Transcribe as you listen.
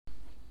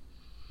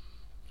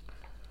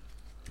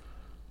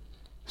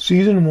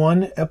Season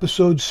 1,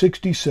 Episode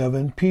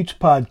 67, Pete's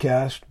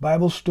Podcast,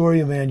 Bible Story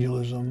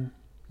Evangelism,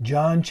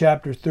 John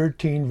chapter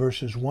 13,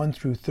 verses 1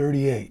 through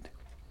 38.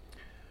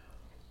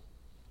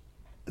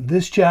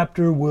 This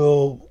chapter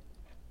will,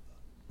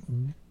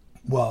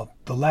 the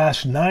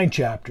last 9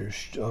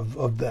 chapters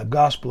of the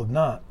Gospel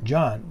of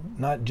John,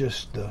 not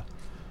just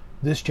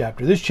this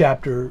chapter. This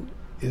chapter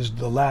is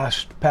the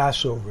last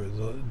Passover,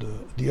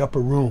 the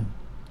upper room,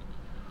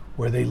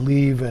 where they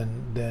leave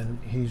and then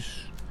he's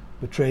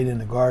betrayed in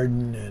the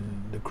garden,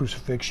 and the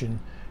crucifixion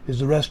is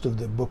the rest of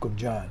the book of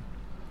John,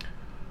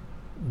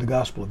 the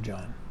Gospel of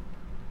John.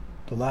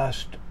 The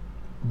last,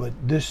 but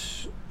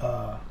this,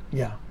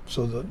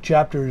 so the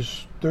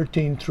chapters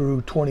 13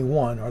 through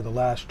 21 are the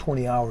last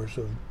 20 hours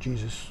of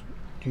Jesus'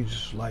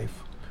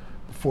 life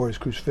before his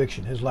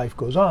crucifixion. His life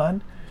goes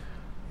on.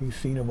 He's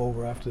seen of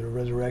over, after the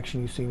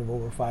resurrection, he's seen of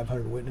over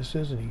 500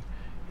 witnesses, and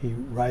he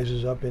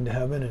rises up into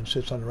heaven and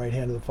sits on the right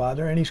hand of the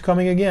Father, and he's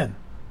coming again.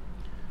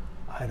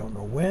 I don't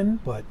know when,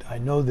 but I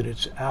know that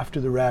it's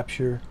after the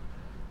rapture,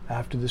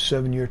 after the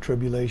 7-year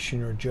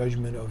tribulation or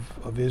judgment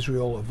of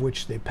Israel, of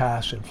which they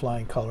pass in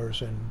flying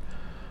colors, and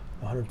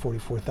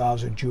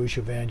 144,000 Jewish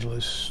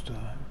evangelists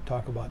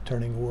talk about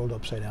turning the world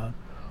upside down,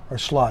 are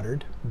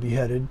slaughtered,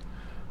 beheaded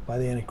by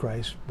the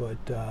Antichrist.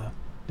 But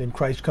then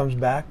Christ comes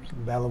back,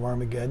 Battle of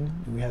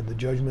Armageddon. We had the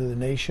judgment of the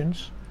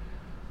nations,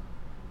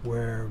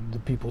 where the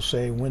people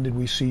say, "When did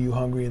we see you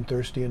hungry and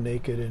thirsty and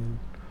naked?" And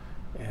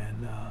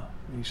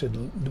he said,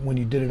 "When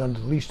you did it unto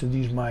the least of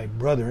these my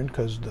brethren,"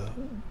 because the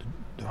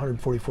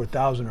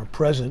 144,000 are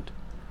present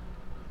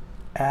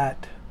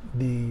at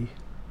the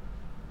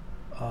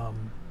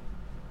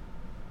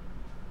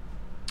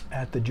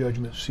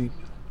judgment seat.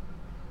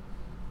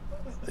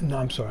 No,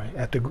 I'm sorry,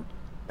 at the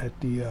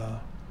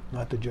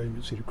not the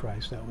judgment seat of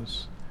Christ. That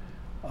was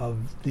of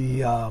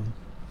the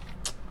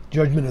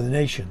judgment of the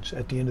nations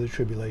at the end of the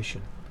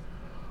tribulation.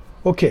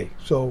 Okay,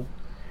 so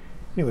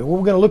anyway, what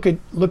we're going to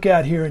look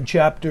at here in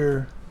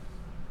chapter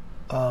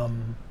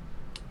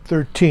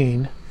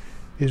 13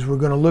 is we're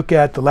going to look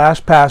at the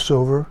last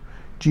Passover.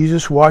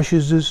 Jesus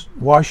washes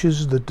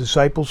the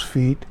disciples'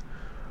 feet.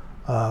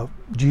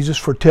 Jesus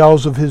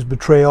foretells of his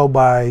betrayal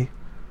by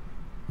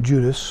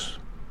Judas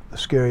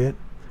Iscariot,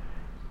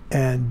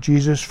 and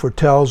Jesus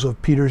foretells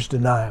of Peter's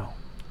denial.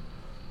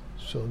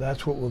 So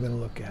that's what we're going to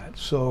look at.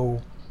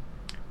 So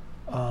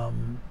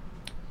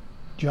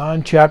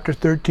John chapter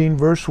 13,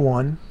 verse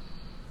 1.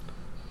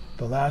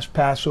 The last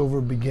Passover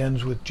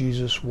begins with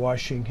Jesus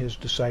washing his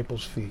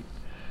disciples' feet.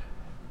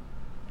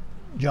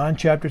 John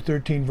chapter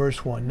 13,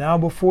 verse 1. Now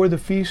before the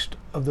feast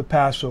of the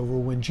Passover,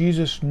 when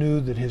Jesus knew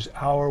that his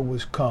hour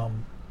was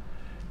come,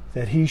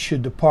 that he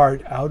should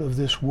depart out of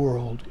this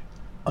world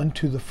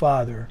unto the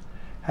Father,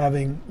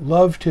 having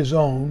loved his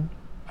own,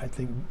 I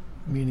think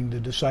meaning the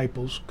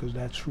disciples, because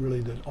that's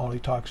really all he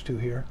talks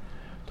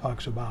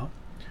about,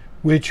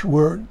 which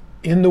were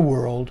in the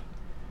world,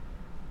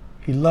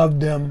 he loved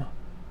them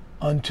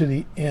unto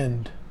the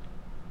end,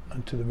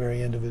 unto the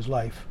very end of his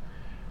life.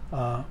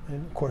 And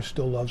of course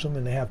still loves them,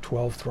 and they have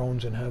 12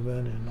 thrones in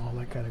heaven and all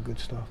that kind of good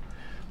stuff.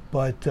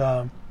 But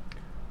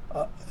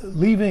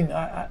leaving,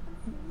 I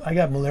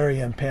got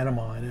malaria in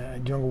Panama in a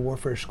jungle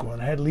warfare school,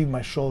 and I had to leave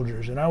my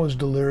soldiers, and I was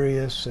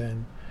delirious,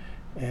 and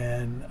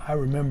I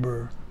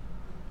remember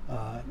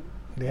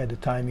they had to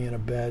tie me in a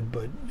bed,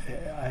 but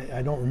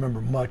I don't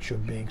remember much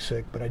of being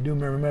sick, but I do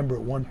remember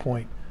at one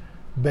point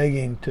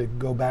begging to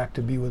go back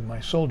to be with my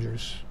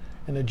soldiers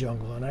in the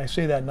jungle. And I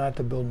say that not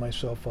to build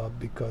myself up,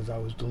 because I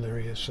was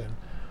delirious and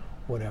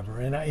whatever.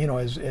 And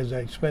as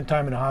I spent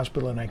time in the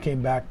hospital and I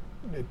came back,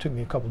 it took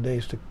me a couple of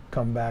days to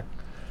come back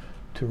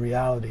to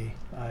reality.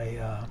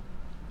 I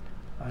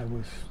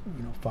was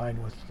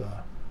fine with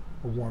a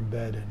warm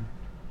bed and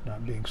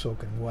not being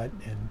soaking wet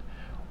and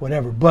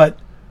whatever. But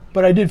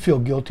I did feel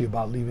guilty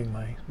about leaving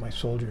my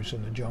soldiers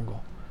in the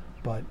jungle.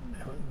 But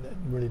I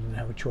really didn't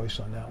have a choice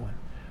on that one.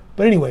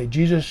 But anyway,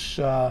 Jesus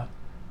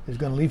is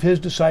going to leave his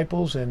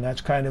disciples, and that's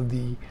kind of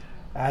the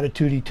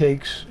attitude he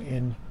takes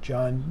in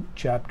John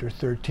chapter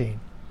 13.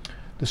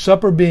 The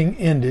supper being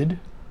ended,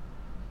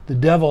 the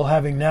devil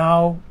having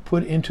now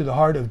put into the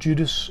heart of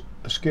Judas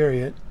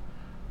Iscariot,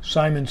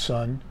 Simon's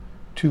son,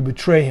 to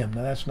betray him.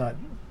 Now that's not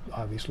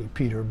obviously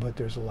Peter, but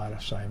there's a lot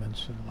of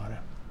Simons and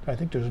I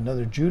think there's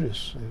another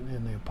Judas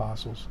in the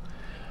apostles.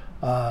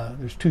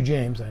 There's 2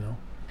 James, I know.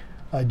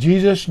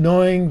 Jesus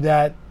knowing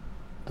that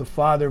the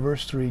Father,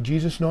 verse 3,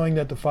 Jesus knowing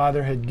that the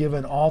Father had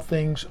given all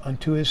things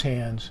unto his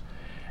hands,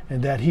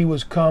 and that he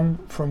was come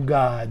from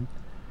God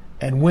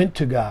and went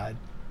to God.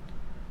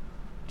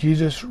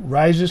 Jesus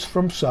rises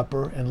from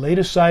supper and laid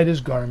aside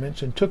his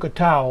garments and took a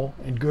towel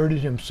and girded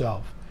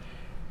himself.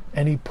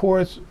 And he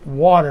poureth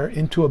water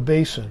into a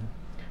basin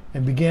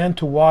and began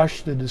to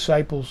wash the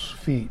disciples'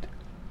 feet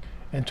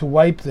and to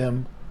wipe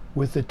them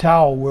with the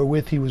towel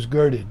wherewith he was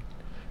girded.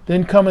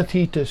 Then cometh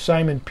he to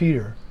Simon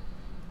Peter,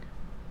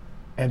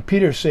 and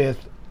Peter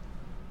saith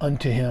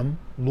unto him,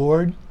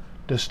 Lord,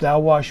 dost thou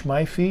wash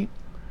my feet?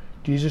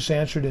 Jesus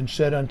answered and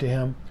said unto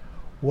him,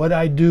 What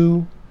I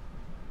do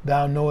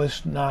thou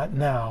knowest not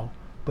now,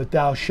 but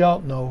thou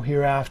shalt know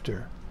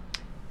hereafter.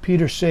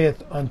 Peter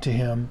saith unto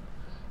him,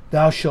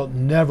 Thou shalt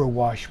never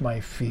wash my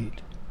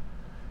feet.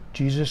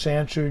 Jesus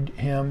answered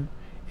him,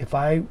 If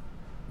I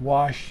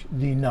wash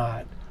thee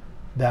not,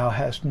 thou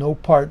hast no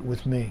part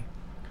with me.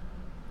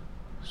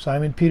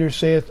 Simon Peter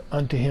saith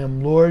unto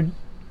him, Lord,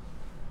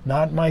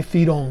 not my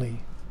feet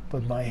only,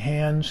 but my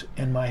hands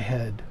and my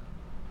head.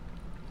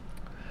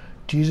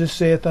 Jesus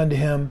saith unto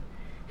him,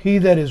 He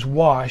that is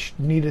washed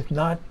needeth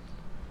not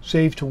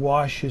save to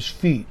wash his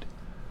feet,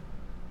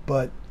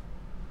 but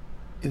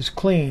is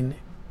clean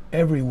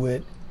every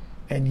whit,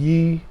 and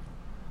ye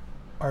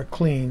are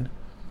clean,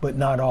 but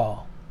not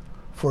all.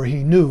 For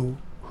he knew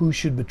who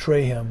should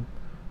betray him.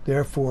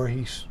 Therefore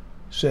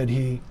said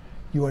he,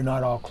 You are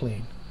not all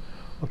clean.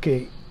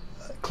 Okay,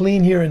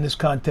 clean here in this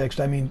context,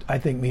 I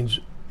think means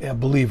a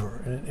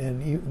believer,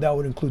 and that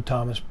would include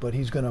Thomas, but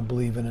he's going to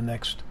believe in the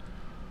next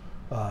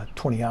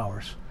 20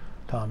 hours.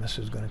 Thomas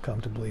is going to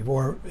come to believe,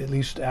 or at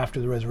least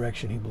after the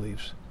resurrection he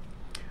believes.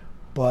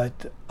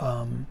 But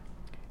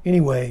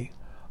anyway,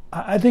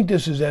 I think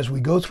this is, as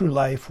we go through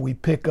life, we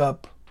pick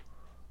up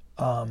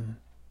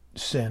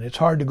sin. It's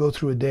hard to go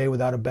through a day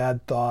without a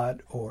bad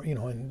thought, or,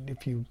 and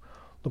if you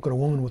look at a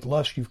woman with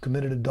lust, you've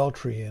committed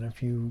adultery, and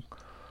if you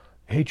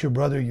hate your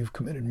brother, you've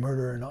committed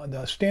murder, and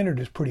the standard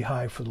is pretty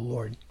high for the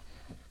Lord.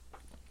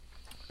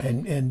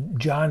 And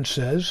John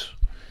says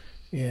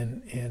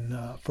in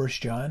 1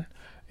 John,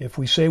 if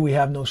we say we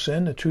have no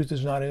sin, the truth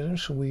is not in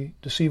us, so we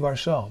deceive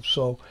ourselves.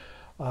 So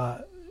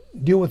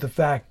deal with the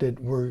fact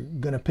that we're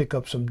going to pick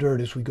up some dirt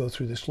as we go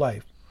through this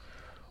life,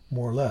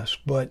 more or less.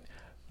 But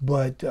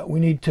we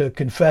need to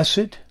confess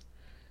it.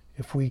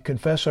 If we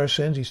confess our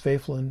sins, He's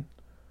faithful and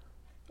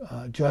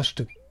just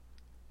to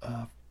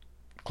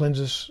cleanse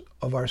us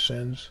of our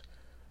sins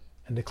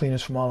and to clean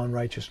us from all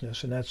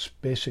unrighteousness. And that's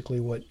basically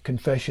what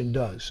confession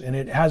does. And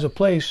it has a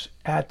place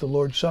at the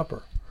Lord's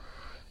Supper.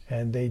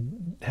 And they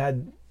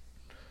had,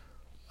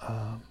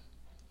 I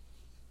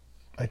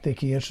think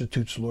He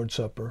institutes the Lord's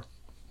Supper.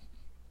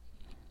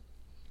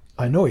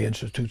 I know He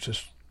institutes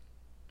this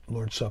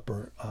Lord's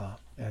Supper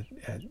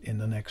in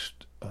the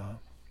next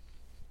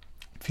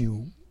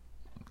few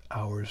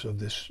hours of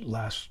this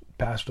last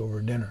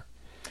Passover dinner.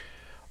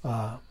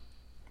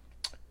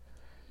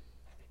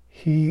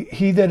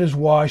 He that is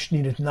washed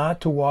needeth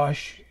not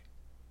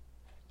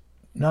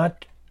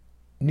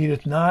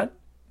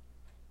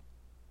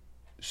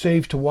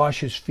save to wash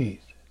his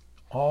feet.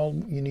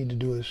 All you need to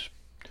do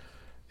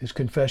is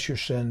confess your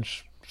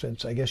sins,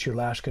 since I guess your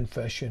last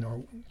confession,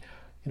 or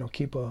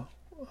keep a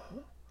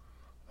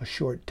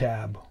short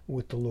tab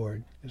with the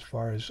Lord as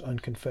far as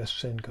unconfessed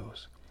sin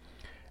goes.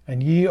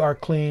 And ye are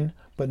clean,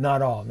 but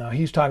not all. Now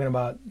he's talking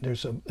about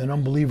there's an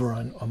unbeliever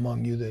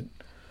among you that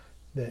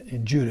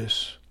in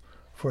Judas,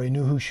 for he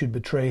knew who should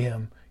betray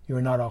him. You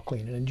are not all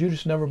clean. And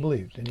Judas never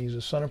believed, and he's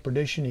a son of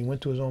perdition. He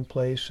went to his own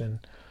place, and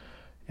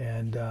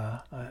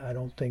I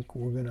don't think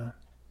we're going to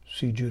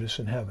see Judas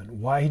in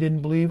heaven. Why he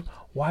didn't believe?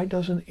 Why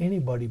doesn't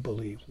anybody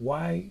believe?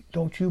 Why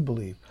don't you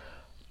believe?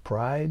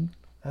 Pride?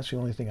 That's the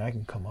only thing I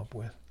can come up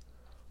with.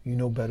 You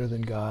know better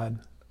than God?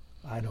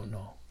 I don't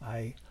know.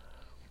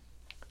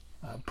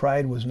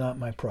 Pride was not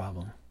my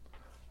problem.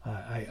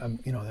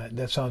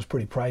 That sounds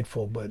pretty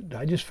prideful, but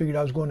I just figured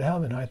I was going to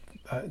heaven.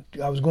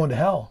 I was going to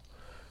hell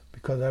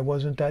because I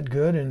wasn't that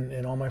good,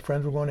 and all my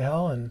friends were going to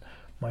hell, and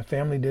my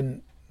family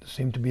didn't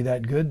seem to be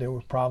that good. There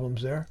were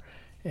problems there,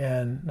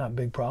 and not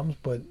big problems,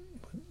 but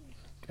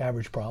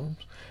average problems.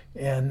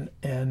 And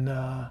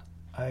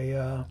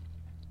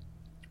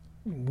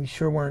we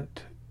sure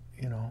weren't,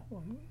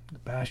 the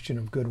bastion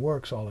of good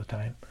works all the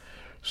time.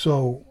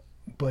 So,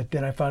 but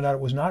then I found out it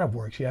was not of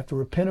works. You have to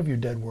repent of your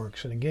dead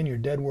works. And again, your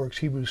dead works,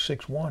 Hebrews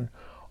 6:1,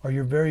 are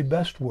your very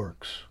best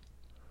works.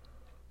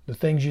 The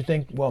things you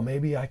think, well,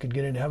 maybe I could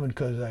get into heaven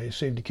because I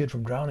saved a kid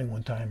from drowning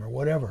one time or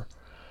whatever.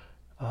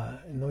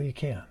 No, you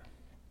can't.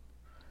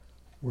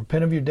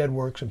 Repent of your dead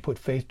works and put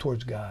faith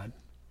towards God.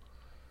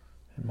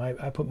 And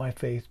I put my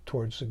faith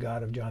towards the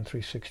God of John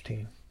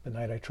 3:16, the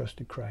night I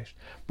trusted Christ.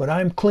 But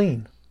I'm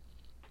clean.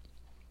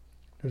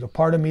 There's a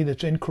part of me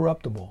that's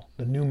incorruptible,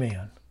 the new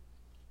man,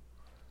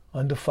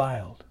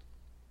 undefiled.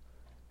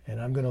 And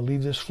I'm going to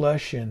leave this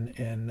flesh and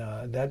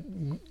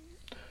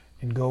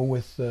go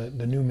with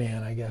the new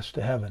man, I guess,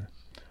 to heaven.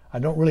 I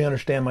don't really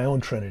understand my own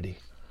Trinity.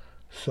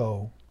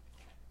 So,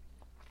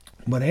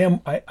 but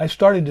I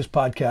started this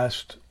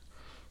podcast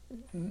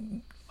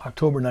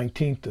October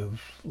 19th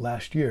of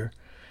last year,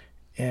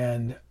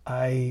 and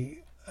I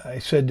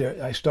said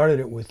I started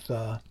it with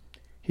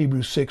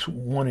Hebrews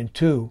 6:1 and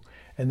 2,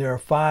 and there are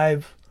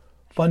 5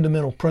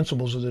 fundamental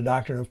principles of the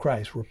doctrine of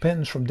Christ.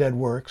 Repentance from dead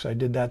works, I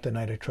did that the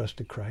night I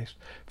trusted Christ.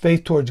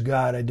 Faith towards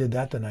God, I did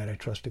that the night I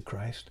trusted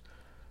Christ.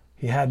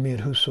 He had me at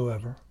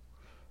whosoever.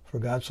 For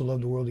God so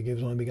loved the world, He gave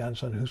His only begotten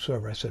Son,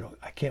 whosoever. I said,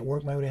 I can't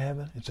work my way to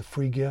heaven. It's a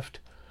free gift.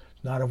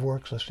 It's not of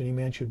works, lest any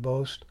man should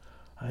boast.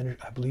 I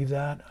believe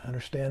that. I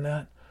understand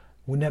that.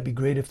 Wouldn't that be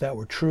great if that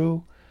were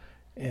true?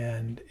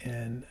 And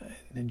in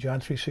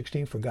John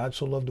 3:16, for God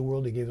so loved the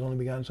world, He gave His only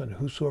begotten Son,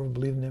 whosoever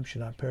believed in Him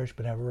should not perish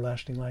but have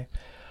everlasting life.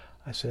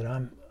 I said,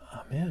 I'm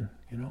in,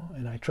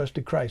 and I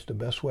trusted Christ the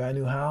best way I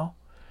knew how.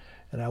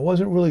 And I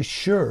wasn't really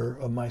sure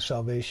of my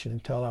salvation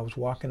until I was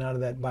walking out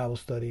of that Bible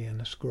study, and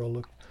this girl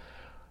looked,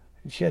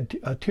 she had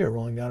a tear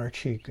rolling down her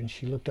cheek, and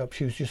she looked up.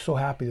 She was just so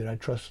happy that I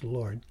trusted the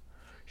Lord.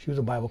 She was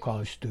a Bible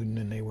college student,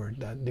 and they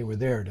were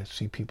there to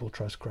see people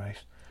trust Christ.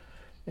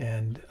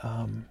 And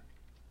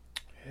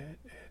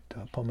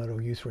at Palmetto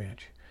Youth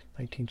Ranch,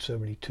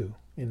 1972,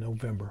 in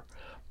November.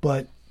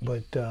 But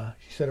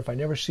she said, if I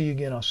never see you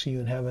again, I'll see you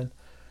in heaven.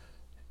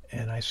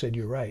 And I said,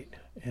 you're right.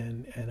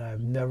 And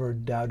I've never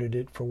doubted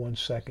it for 1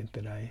 second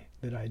that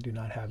I do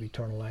not have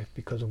eternal life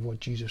because of what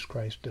Jesus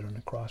Christ did on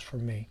the cross for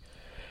me.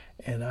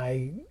 And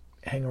I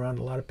hang around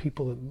a lot of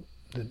people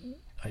that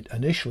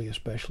initially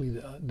especially,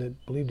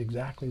 that believed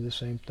exactly the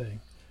same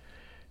thing.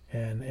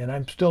 And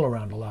I'm still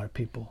around a lot of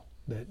people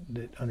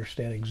that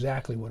understand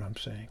exactly what I'm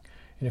saying.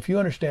 And if you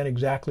understand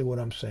exactly what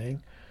I'm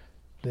saying,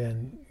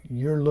 then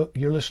you're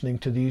listening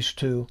to these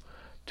two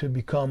to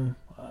become,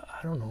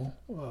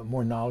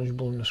 more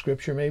knowledgeable in the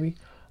Scripture maybe.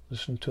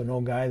 Listen to an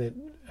old guy that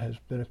has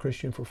been a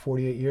Christian for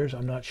 48 years.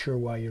 I'm not sure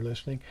why you're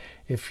listening.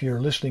 If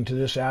you're listening to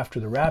this after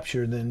the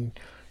rapture, then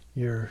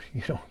you're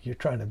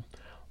trying to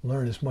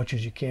learn as much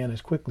as you can,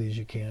 as quickly as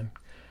you can,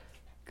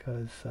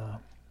 because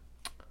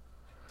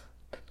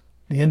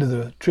the end of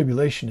the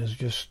tribulation is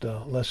just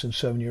less than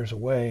 7 years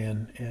away,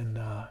 and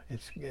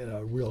it's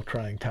a real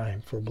trying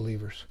time for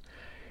believers.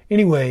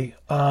 Anyway,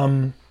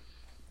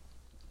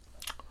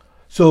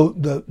 so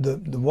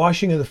the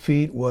washing of the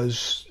feet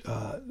was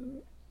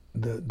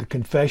the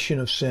confession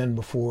of sin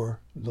before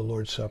the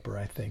Lord's Supper,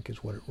 I think,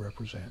 is what it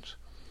represents.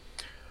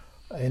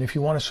 And if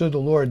you want to serve the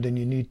Lord, then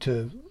you need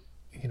to,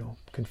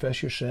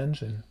 confess your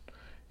sins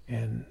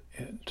and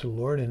to the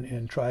Lord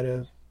and try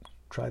to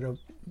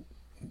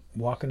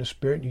walk in the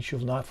Spirit, and you shall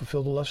not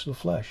fulfill the lust of the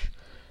flesh.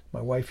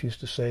 My wife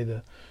used to say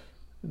the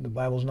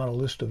Bible's not a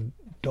list of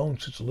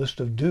don'ts, it's a list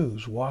of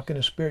do's. Walk in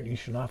the Spirit, and you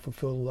shall not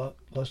fulfill the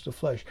lust of the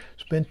flesh.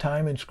 Spend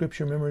time in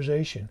Scripture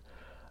memorization.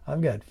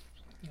 I've got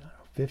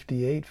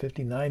 58,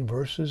 59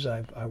 verses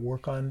I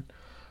work on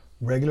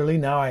regularly.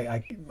 Now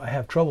I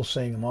have trouble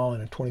saying them all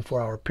in a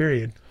 24-hour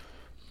period,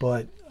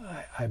 but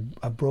I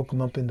broke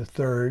them up into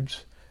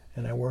thirds,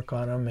 and I work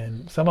on them,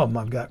 and some of them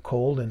I've got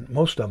cold, and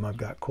most of them I've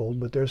got cold,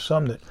 but there's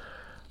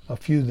a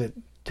few that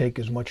take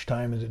as much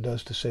time as it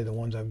does to say the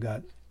ones I've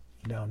got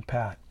down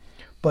pat.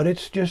 But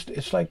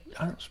it's like,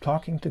 it's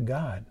talking to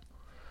God.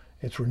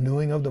 It's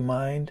renewing of the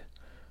mind.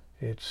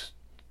 It's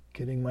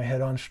getting my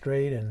head on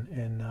straight,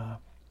 and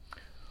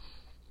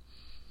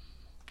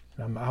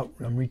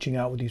I'm reaching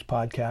out with these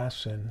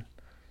podcasts, and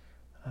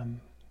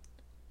I'm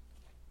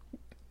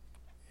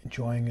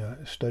enjoying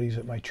studies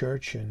at my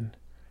church, and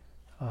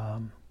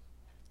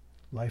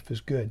life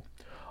is good.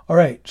 All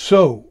right,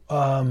 so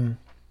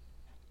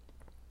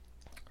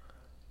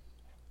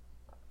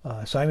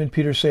Simon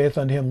Peter saith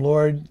unto him,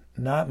 Lord,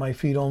 not my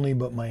feet only,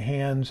 but my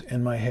hands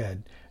and my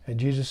head. And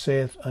Jesus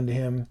saith unto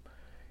him,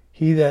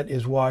 He that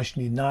is washed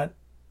need not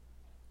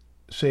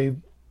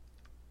save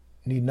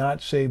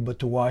but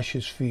to wash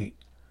his feet,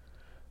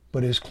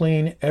 but is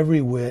clean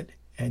every whit,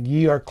 and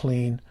ye are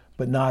clean,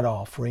 but not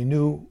all. For he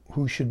knew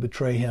who should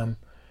betray him.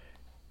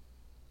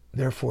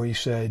 Therefore he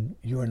said,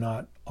 You are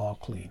not all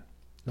clean,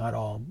 not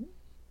all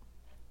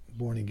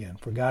born again.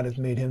 For God hath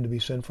made him to be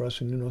sin for us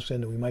who knew no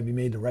sin, that we might be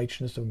made the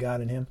righteousness of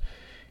God in him.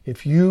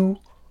 If you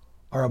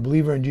are a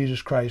believer in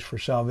Jesus Christ for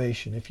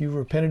salvation, if you've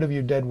repented of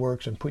your dead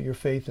works and put your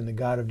faith in the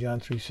God of John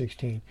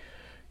 3:16,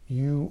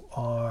 you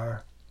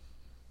are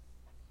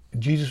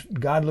Jesus.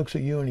 God looks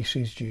at you and he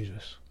sees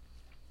Jesus.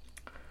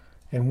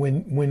 And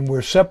when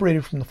we're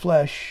separated from the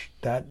flesh,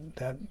 that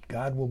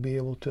God will be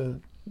able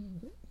to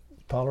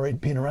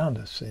tolerate being around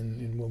us,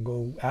 and we'll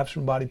go absent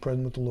from body,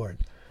 present with the Lord.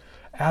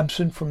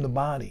 Absent from the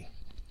body.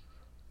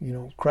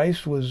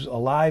 Christ was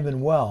alive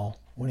and well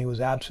when he was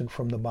absent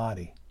from the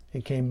body.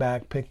 He came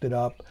back, picked it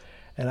up,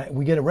 and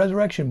we get a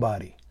resurrection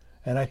body.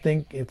 And I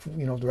think if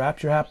the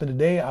rapture happened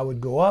today, I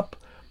would go up.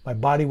 My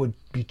body would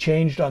be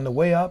changed on the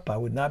way up. I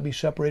would not be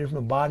separated from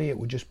the body. It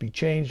would just be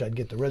changed. I'd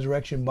get the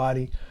resurrection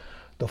body.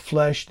 The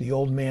flesh, the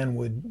old man,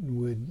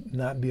 would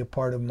not be a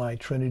part of my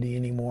Trinity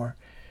anymore,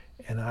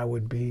 and I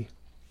would be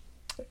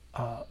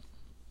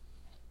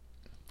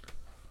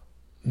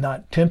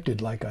not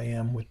tempted like I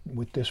am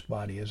with this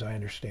body, as I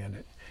understand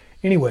it.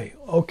 Anyway,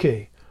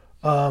 okay.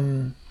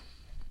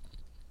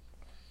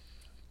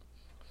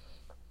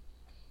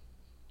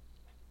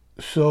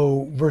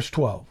 So, verse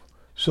 12.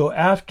 So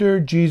after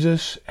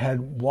Jesus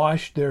had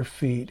washed their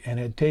feet and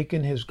had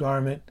taken his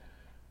garments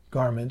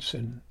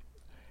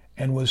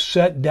and was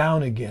set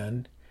down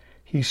again,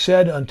 he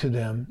said unto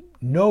them,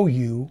 Know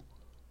you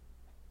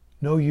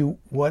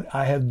what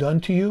I have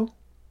done to you?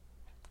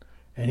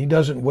 And he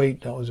doesn't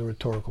wait. That was a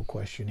rhetorical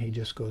question. He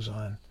just goes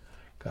on.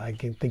 I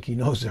think he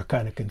knows they're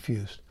kind of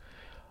confused.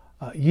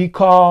 Ye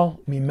call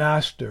me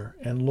Master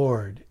and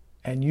Lord,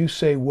 and you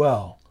say,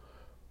 Well,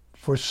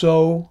 for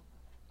so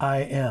I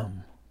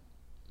am.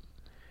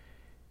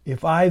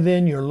 If I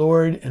then, your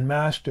Lord and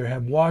Master,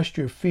 have washed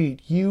your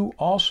feet, you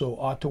also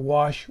ought to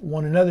wash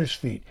one another's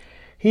feet.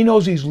 He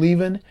knows he's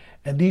leaving,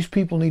 and these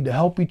people need to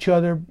help each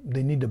other.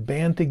 They need to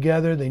band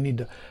together.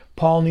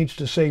 Paul needs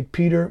to say,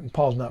 Peter,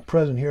 Paul's not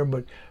present here,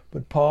 but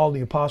Paul,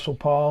 the Apostle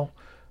Paul,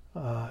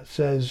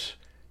 says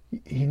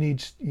he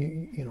needs,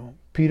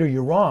 Peter,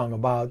 you're wrong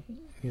about,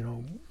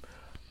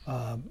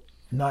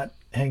 not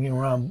hanging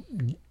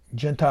around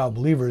Gentile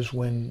believers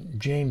when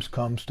James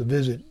comes to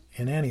visit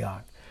in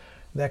Antioch,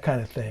 that kind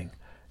of thing.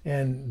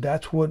 And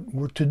that's what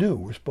we're to do.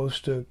 We're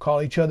supposed to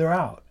call each other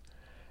out.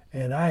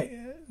 And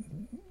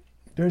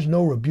there's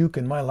no rebuke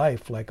in my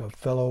life like a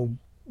fellow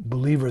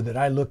believer that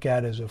I look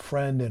at as a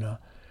friend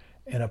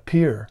and a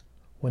peer.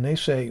 When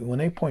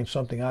they point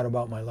something out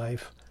about my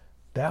life,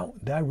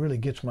 that really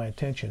gets my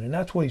attention. And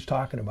that's what he's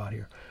talking about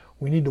here.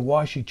 We need to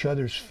wash each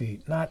other's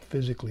feet, not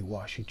physically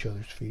wash each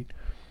other's feet,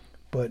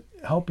 but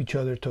help each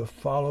other to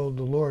follow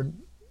the Lord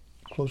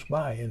close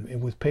by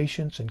and with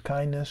patience and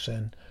kindness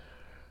and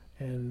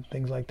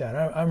things like that.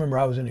 I remember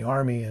I was in the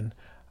Army, and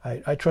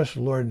I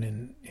trusted the Lord,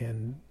 and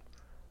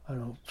I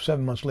don't know,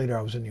 7 months later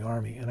I was in the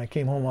Army, and I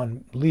came home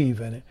on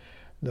leave, and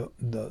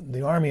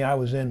the Army I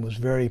was in was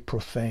very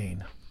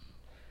profane.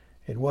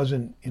 It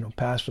wasn't,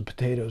 past the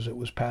potatoes, it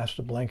was past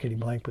the blankety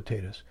blank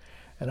potatoes.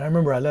 And I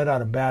remember I let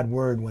out a bad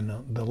word when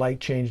the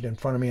light changed in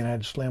front of me and I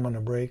had to slam on the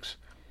brakes.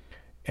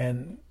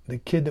 And the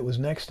kid that was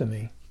next to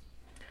me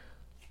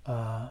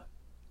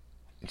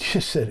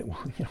just said,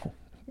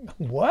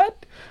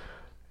 what?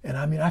 And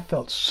I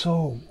felt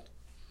so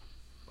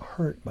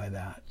hurt by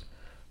that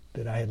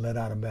I had let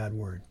out a bad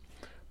word.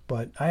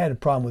 But I had a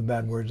problem with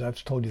bad words.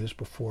 I've told you this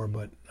before,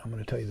 but I'm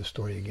going to tell you the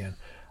story again.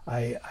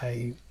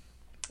 When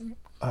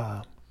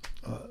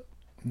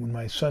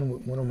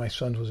one of my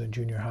sons was in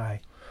junior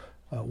high,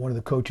 one of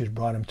the coaches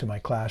brought him to my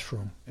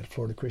classroom at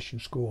Florida Christian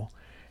School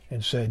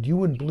and said, you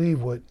wouldn't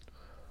believe what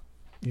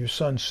your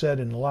son said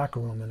in the locker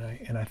room.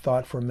 And I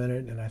thought for a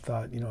minute, and I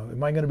thought,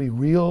 am I going to be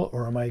real,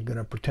 or am I going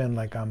to pretend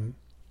like I'm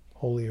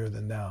holier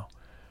than thou?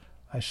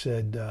 I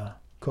said,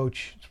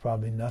 Coach, it's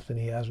probably nothing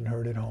he hasn't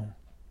heard at home.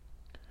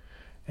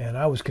 And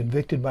I was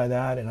convicted by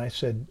that, and I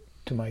said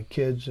to my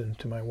kids and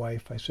to my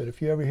wife, I said,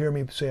 if you ever hear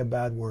me say a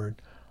bad word,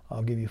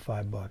 I'll give you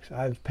 $5.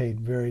 I've paid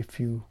very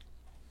few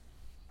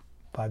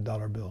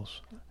 $5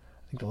 bills. I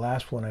think the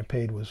last one I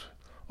paid was,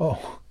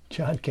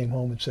 John came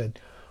home and said,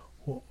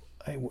 well,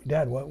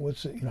 Dad,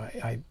 what's it?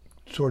 I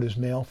sort his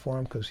mail for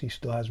him because he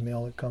still has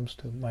mail that comes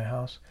to my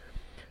house.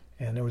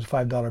 And there was a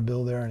 $5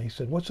 bill there, and he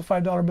said, what's the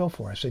 $5 bill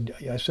for? I said,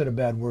 I said a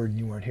bad word and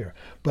you weren't here.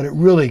 But it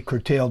really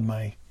curtailed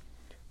my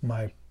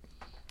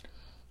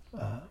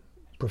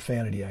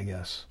profanity, I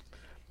guess.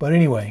 But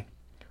anyway,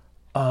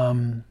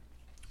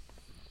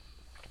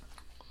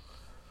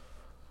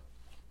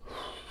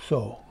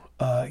 so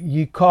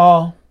you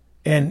call,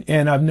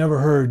 and I've never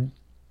heard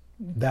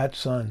that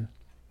son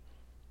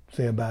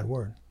say a bad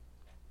word.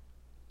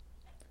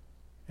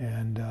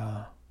 And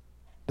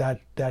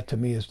that to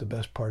me is the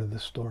best part of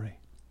this story.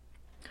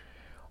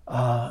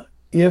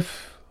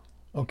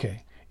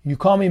 You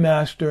call me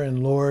Master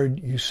and Lord,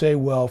 you say,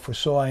 well, for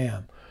so I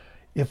am.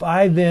 If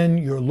I then,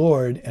 your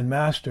Lord and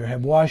Master,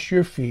 have washed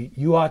your feet,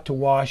 you ought to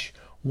wash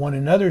one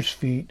another's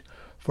feet,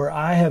 for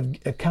I have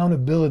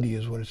accountability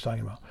is what it's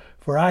talking about.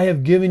 For I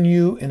have given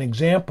you an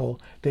example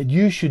that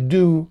you should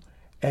do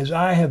as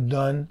I have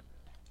done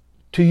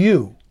to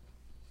you.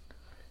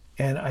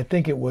 And I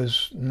think it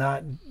was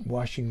not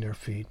washing their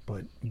feet,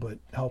 but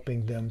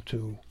helping them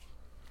to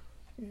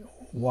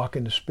walk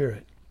in the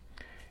Spirit.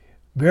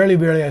 Verily,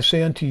 verily, I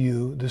say unto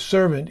you, the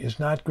servant is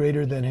not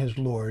greater than his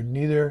Lord,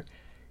 neither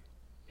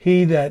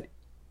he that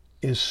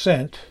is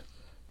sent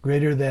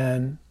greater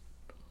than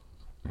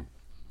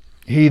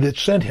he that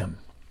sent him.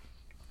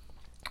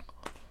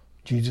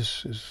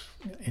 Jesus is,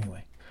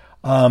 anyway.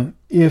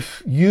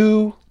 If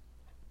you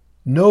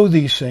know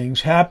these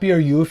things, happy are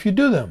you if you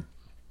do them.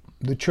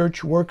 The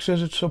church works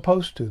as it's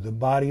supposed to. The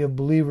body of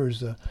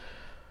believers, the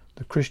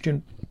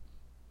Christian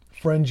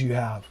friends you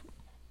have.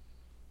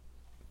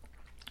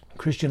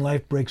 Christian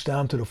life breaks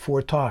down to the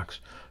 4 talks.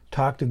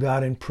 Talk to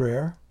God in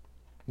prayer,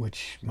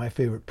 which my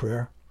favorite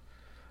prayer.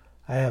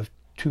 I have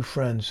 2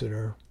 friends that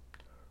are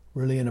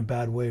really in a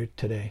bad way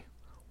today.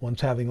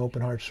 One's having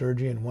open heart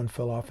surgery, and one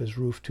fell off his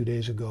roof 2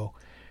 days ago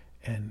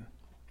and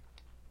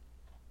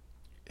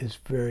is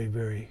very,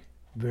 very,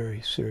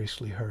 very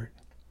seriously hurt.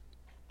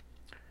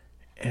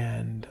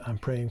 And I'm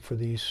praying for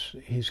these.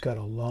 He's got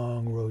a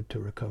long road to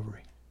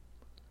recovery,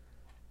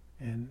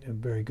 and a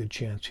very good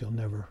chance he'll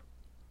never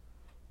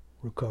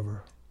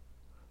recover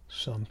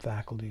some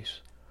faculties.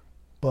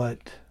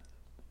 But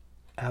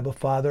Abba,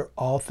 Father,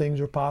 all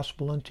things are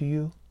possible unto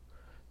you.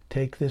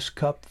 Take this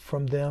cup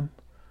from them.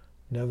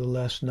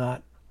 Nevertheless,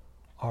 not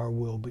our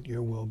will, but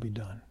your will be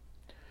done.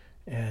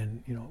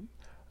 And,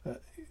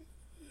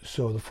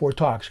 so the 4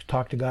 talks.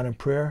 Talk to God in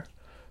prayer.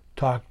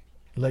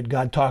 Let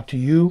God talk to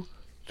you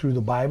through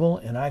the Bible.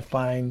 And I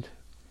find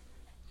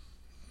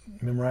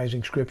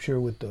memorizing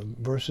Scripture with the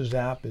Verses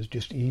app is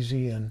just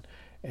easy, and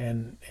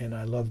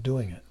I love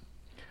doing it.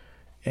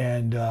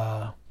 And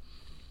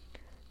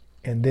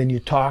then you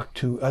talk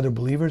to other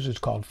believers. It's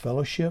called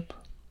fellowship.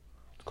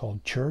 It's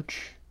called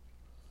church.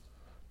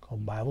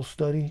 called Bible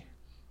study,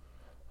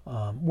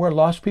 where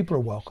lost people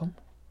are welcome,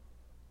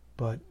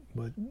 but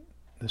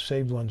the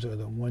saved ones are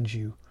the ones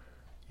you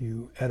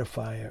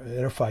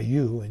edify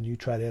you, and you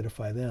try to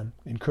edify them,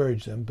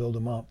 encourage them, build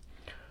them up.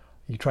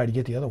 You try to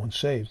get the other ones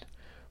saved.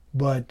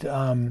 But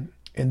and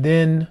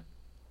then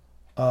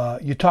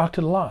you talk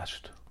to the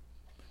lost.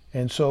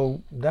 And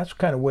so that's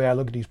kind of the way I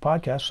look at these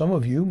podcasts. Some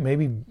of you,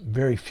 maybe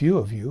very few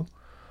of you,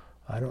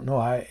 I don't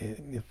know.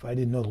 If I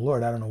didn't know the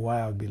Lord, I don't know why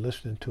I would be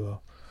listening to a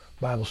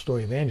Bible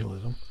story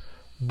evangelism.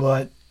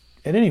 But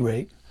at any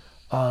rate,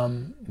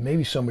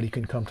 maybe somebody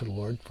can come to the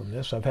Lord from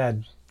this. I've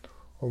had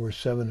over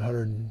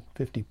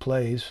 750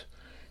 plays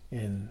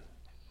in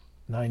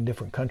 9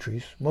 different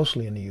countries,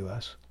 mostly in the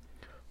U.S.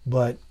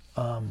 But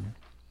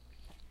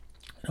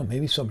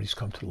maybe somebody's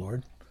come to the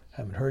Lord.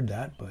 Haven't heard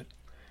that, but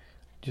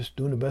just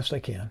doing the best I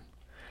can.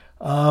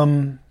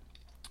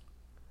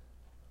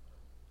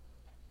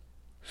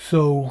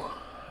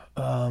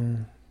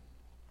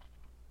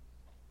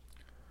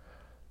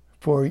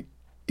 For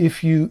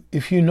if you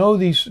know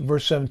these,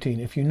 verse 17,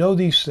 if you know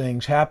these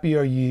things, happy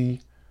are you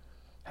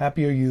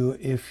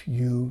if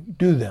you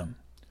do them.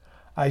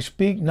 I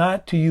speak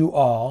not to you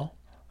all.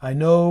 I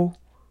know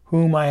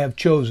whom I have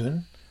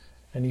chosen.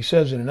 And he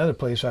says in another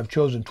place, I've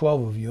chosen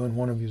 12 of you, and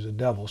one of you is a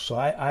devil. So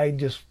I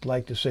just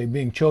like to say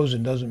being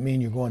chosen doesn't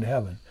mean you're going to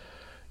heaven.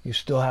 You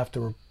still have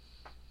to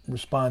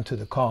respond to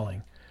the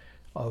calling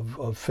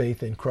of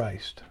faith in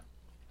Christ.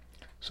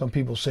 Some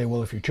people say,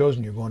 well, if you're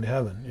chosen, you're going to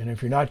heaven. And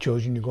if you're not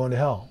chosen, you're going to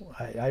hell.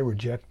 I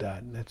reject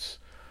that.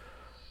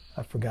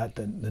 I forgot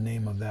the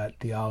name of that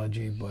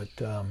theology. But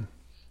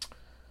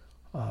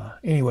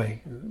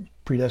anyway,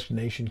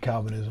 predestination,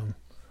 Calvinism.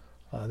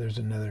 There's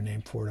another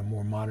name for it, a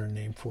more modern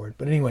name for it.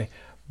 But anyway,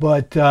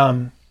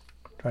 trying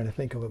to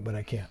think of it, but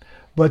I can't.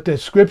 But the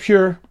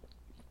scripture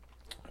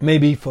may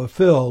be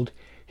fulfilled.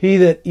 He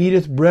that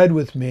eateth bread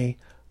with me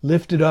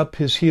lifted up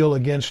his heel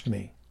against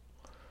me.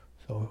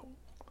 So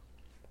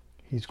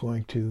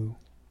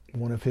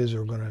one of his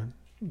are going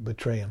to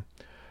betray him.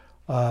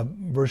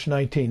 Verse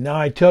 19. Now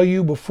I tell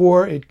you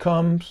before it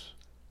come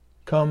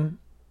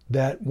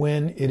that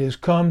when it is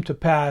come to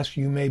pass,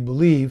 you may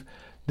believe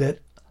that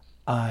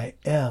I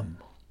am.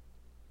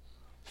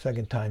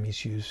 Second time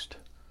he's used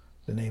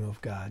the name of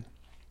God.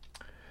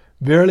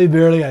 Verily,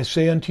 verily, I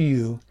say unto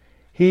you,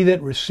 he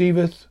that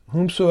receiveth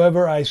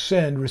whomsoever I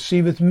send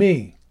receiveth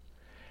me,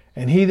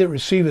 and he that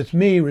receiveth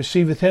me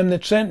receiveth him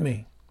that sent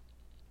me.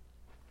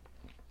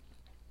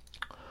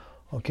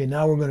 Okay,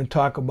 now we're going to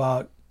talk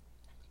about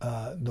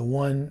the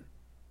one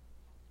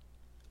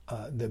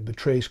that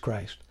betrays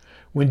Christ.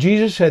 When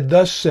Jesus had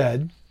thus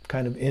said,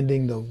 kind of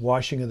ending the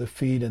washing of the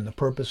feet and the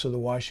purpose of the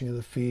washing of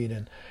the feet,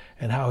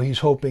 and how he's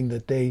hoping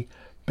that they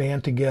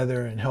band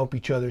together and help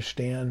each other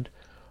stand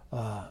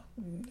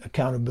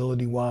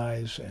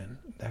accountability-wise and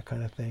that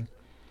kind of thing.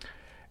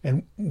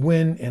 And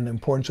the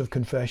importance of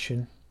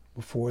confession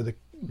before the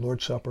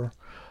Lord's Supper.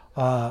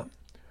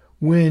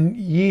 When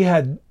Jesus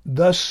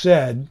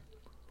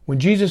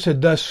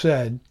had thus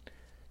said,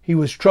 he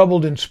was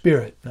troubled in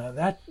spirit. Now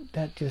that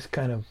just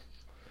kind of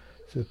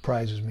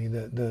surprises me.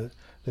 The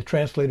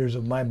translators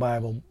of my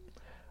Bible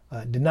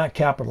did not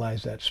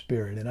capitalize that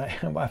spirit, and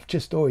I've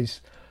just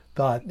always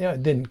thought,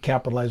 it didn't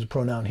capitalize the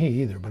pronoun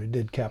he either, but it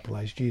did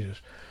capitalize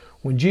Jesus.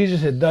 When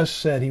Jesus had thus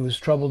said, he was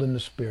troubled in the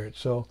spirit.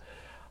 So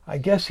I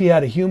guess he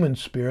had a human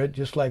spirit,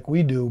 just like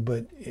we do,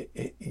 but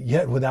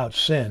yet without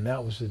sin.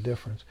 That was the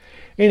difference.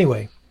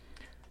 Anyway,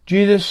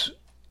 Jesus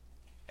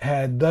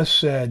had thus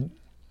said,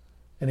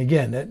 and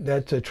again,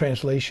 that's a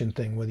translation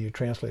thing, whether you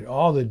translate.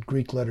 All the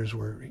Greek letters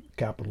were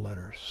capital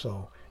letters,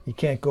 so you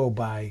can't go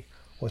by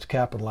what's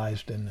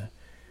capitalized in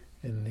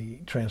the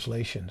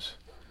translations,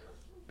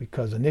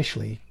 because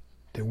initially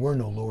there were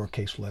no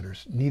lowercase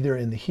letters, neither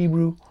in the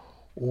Hebrew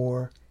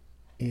or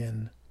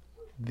in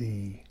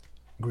the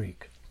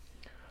Greek.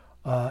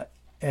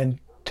 And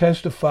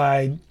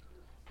testified,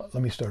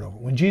 let me start over.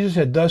 When Jesus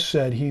had thus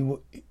said, he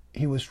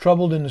was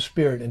troubled in the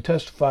spirit, and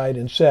testified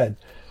and said,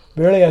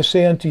 Verily I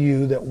say unto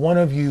you that one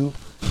of you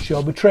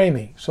shall betray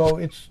me. So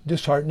it's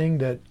disheartening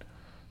that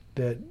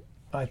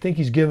I think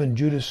he's given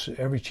Judas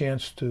every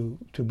chance to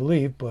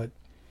believe, but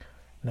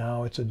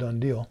now it's a done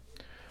deal.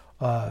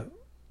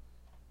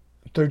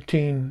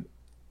 13,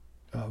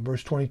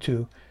 verse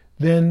 22.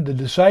 Then the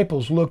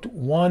disciples looked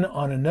one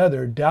on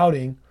another,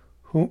 doubting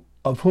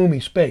of whom he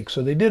spake.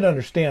 So they did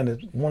understand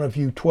that one of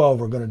you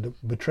 12 are going to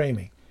betray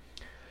me.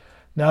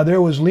 Now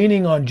there was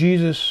leaning on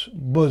Jesus'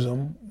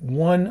 bosom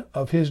one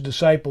of his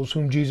disciples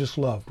whom Jesus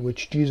loved,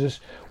 which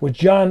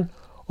John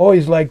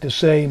always liked to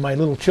say, my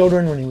little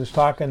children, when he was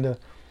talking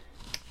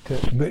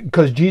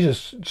because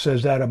Jesus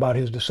says that about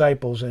his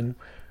disciples, and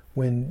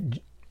when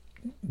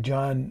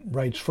John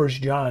writes 1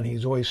 John,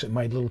 he's always said,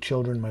 my little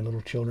children, my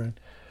little children.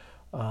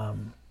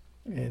 And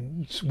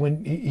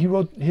when he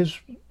wrote his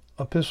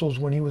epistles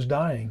when he was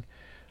dying,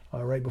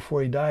 right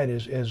before he died,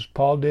 as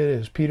Paul did,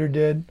 as Peter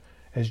did,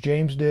 as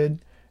James did,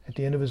 at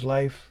the end of his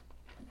life,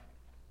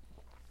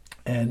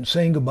 and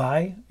saying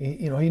goodbye.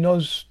 He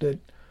knows that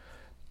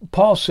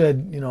Paul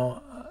said,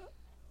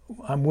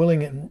 I'm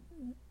willing and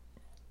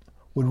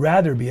would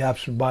rather be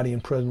absent body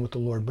and present with the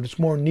Lord, but it's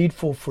more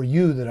needful for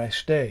you that I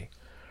stay.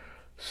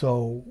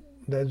 So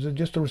that's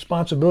just a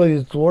responsibility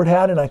that the Lord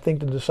had, and I think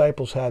the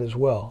disciples had as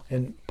well.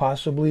 And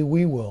possibly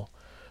we will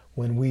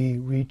when we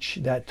reach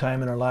that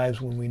time in our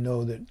lives when we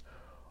know that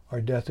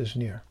our death is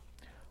near.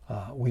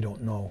 We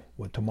don't know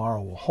what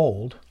tomorrow will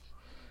hold.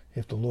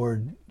 If the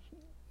Lord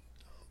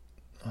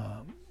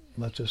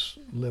lets us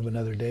live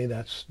another day,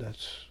 that's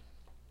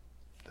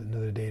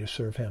another day to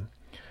serve Him.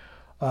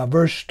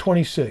 Verse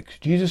 26,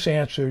 Jesus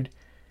answered,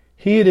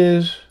 "He it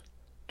is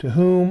to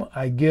whom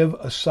I give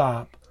a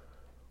sop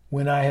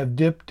when I have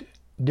dipped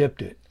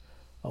it."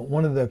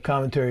 One of the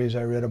commentaries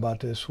I read about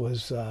this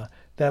was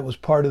that was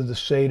part of the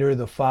Seder,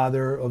 the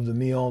father of the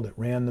meal that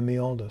ran the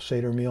meal, the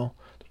Seder meal,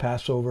 the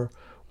Passover,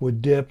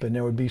 would dip, and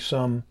there would be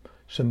some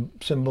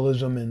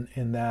symbolism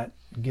in that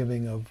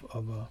giving of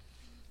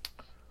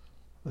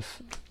a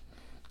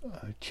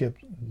chip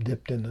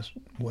dipped in this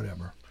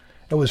whatever.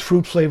 It was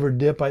fruit-flavored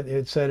dip.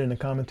 It said in the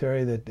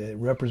commentary that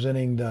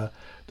representing the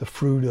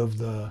fruit of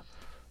the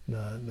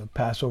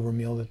Passover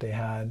meal that they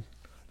had,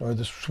 or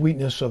the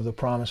sweetness of the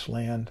promised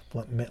land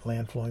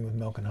flowing with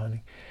milk and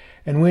honey.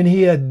 And when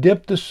he had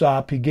dipped the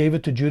sop, he gave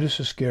it to Judas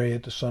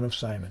Iscariot, the son of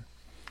Simon,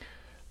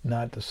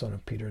 not the son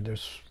of Peter.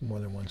 There's more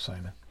than one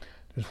Simon.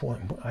 There's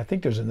one. I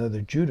think there's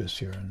another Judas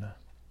here in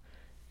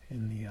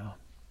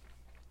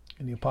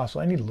the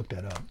apostle. I need to look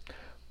that up.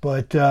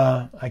 But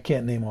I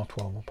can't name all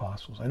 12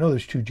 apostles. I know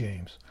there's 2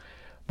 James.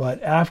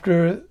 But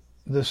after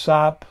the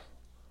sop,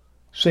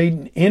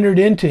 Satan entered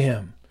into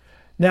him.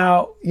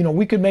 Now,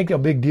 we could make a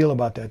big deal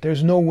about that.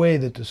 There's no way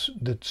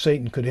that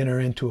Satan could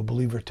enter into a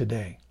believer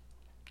today.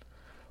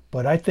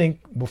 But I think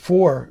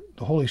before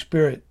the Holy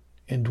Spirit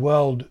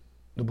indwelled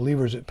the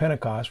believers at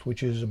Pentecost,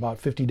 which is about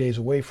 50 days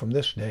away from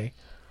this day,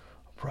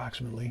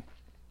 approximately,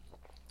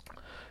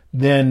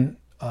 then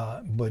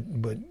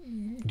but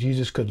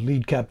Jesus could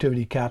lead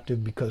captivity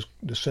captive because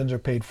the sins are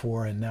paid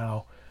for, and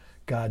now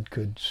God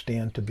could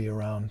stand to be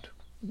around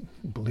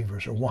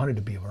believers, or wanted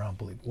to be around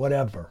believers,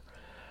 whatever.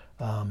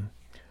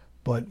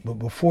 But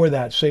before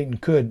that, Satan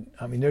could.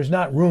 There's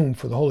not room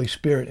for the Holy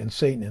Spirit and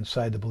Satan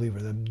inside the believer.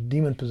 The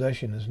demon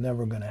possession is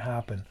never going to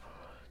happen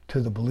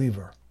to the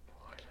believer.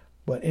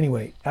 But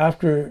anyway,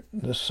 after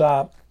the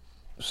sop,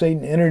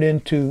 Satan entered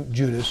into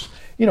Judas.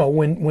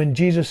 When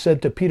Jesus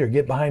said to Peter,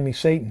 "Get behind me,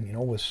 Satan,"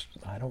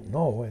 I don't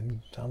know, it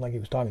sounded like he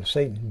was talking to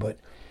Satan, but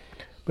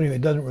anyway,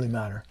 it doesn't really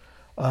matter.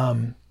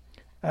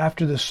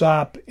 After the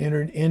sop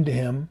entered into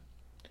him,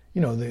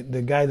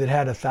 the guy that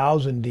had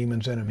 1,000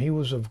 demons in him, he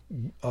was of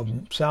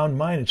sound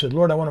mind and said,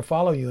 "Lord, I want to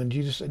follow you." And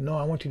Jesus said, "No,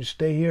 I want you to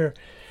stay here."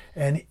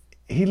 And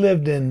he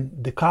lived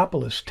in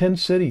Decapolis, 10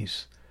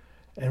 cities,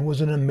 and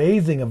was an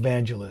amazing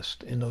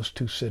evangelist in those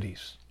 2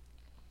 cities.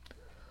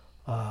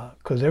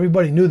 Because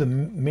everybody knew the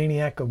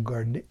maniac of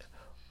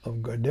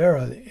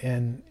Gadara,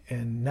 and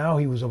now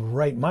he was of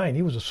right mind.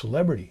 He was a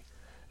celebrity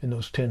in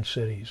those 10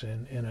 cities,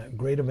 and a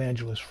great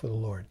evangelist for the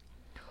Lord.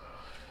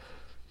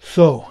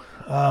 So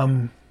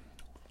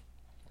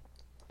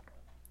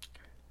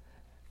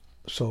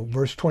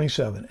verse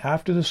 27,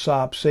 after the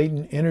sop,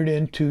 Satan entered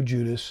into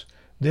Judas.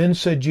 Then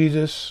said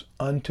Jesus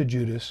unto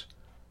Judas,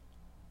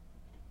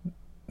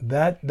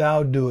 "That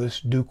thou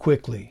doest, do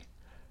quickly."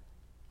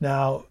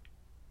 Now,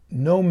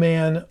 no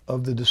man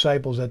of the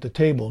disciples at the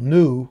table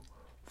knew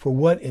for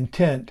what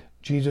intent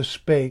Jesus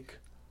spake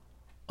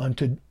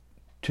unto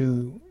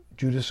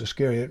Judas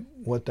Iscariot,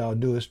 "What thou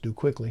doest, do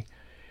quickly."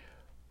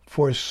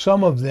 For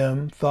some of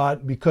them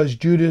thought, because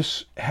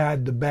Judas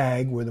had the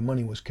bag where the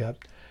money was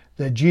kept,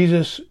 that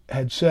Jesus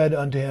had said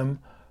unto him,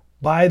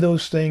 "Buy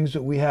those things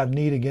that we have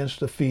need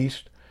against the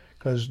feast,"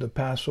 because the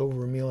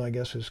Passover meal, I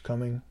guess, is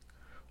coming.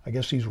 I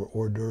guess these were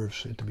hors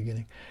d'oeuvres at the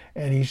beginning,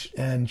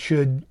 and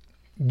should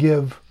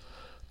give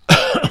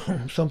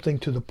something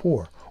to the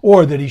poor,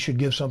 or that he should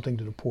give something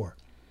to the poor.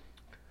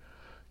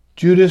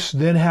 Judas,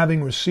 then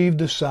having received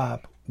the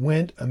sop,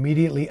 went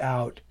immediately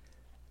out,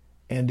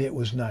 and it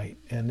was night.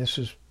 And this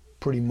is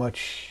pretty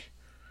much,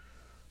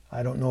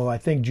 I don't know, I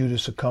think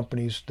Judas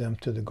accompanies them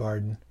to the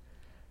garden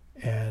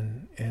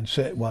and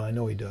said, well, I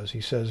know he does.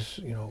 He says,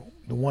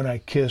 the one I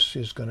kiss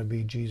is going to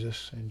be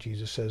Jesus, and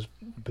Jesus says,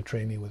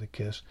 "Betray me with a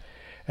kiss."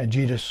 And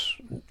Judas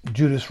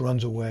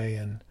runs away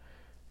and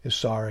is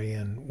sorry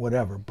and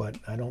whatever, but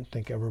I don't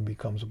think ever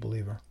becomes a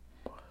believer.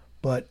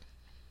 But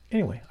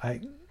anyway,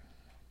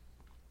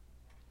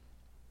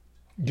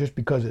 just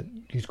because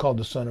he's called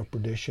the son of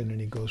perdition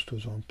and he goes to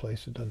his own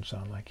place, it doesn't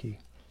sound like he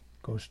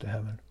goes to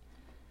heaven.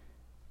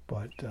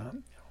 But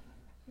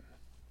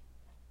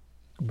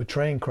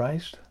betraying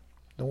Christ,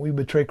 don't we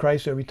betray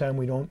Christ every time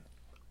we don't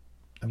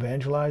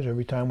evangelize,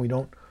 every time we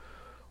don't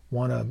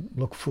want to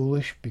look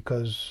foolish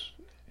because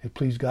it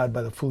pleased God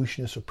by the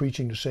foolishness of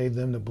preaching to save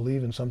them that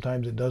believe, and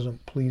sometimes it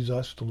doesn't please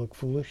us to look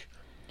foolish,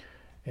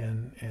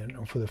 and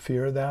for the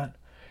fear of that.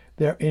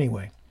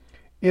 Anyway,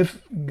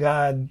 if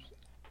God,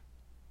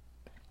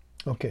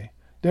 okay,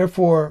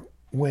 therefore,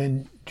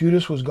 when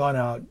Judas was gone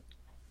out,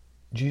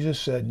 Jesus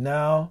said,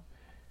 "Now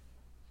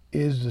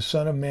is the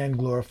Son of Man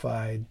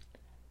glorified,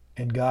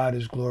 and God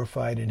is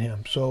glorified in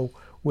him. So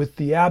with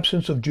the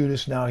absence of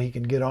Judas now, he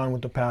can get on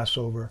with the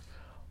Passover,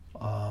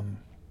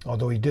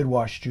 although he did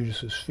wash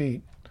Judas's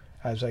feet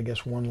as, I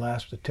guess, one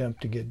last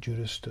attempt to get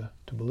Judas to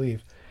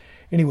believe.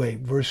 Anyway,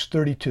 verse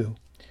 32.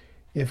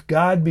 If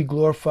God be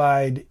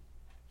glorified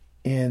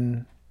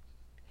in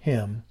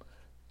him,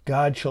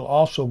 God shall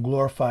also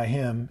glorify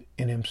him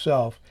in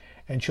himself,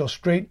 and shall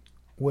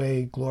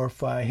straightway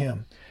glorify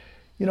him.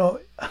 You know,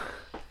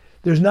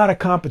 there's not a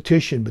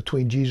competition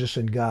between Jesus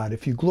and God.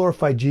 If you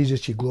glorify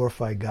Jesus, you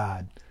glorify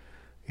God.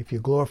 If you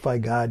glorify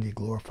God, you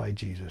glorify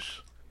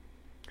Jesus.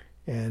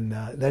 And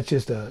that's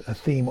just a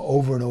theme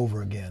over and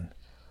over again,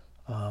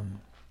 to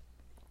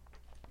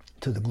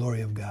the glory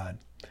of God.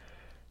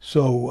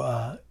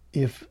 So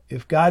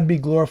if God be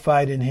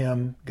glorified in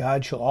him,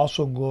 God shall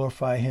also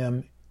glorify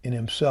him in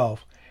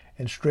himself,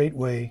 and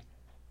straightway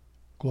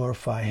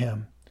glorify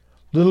him.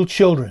 Little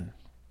children,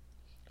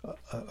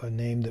 a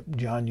name that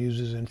John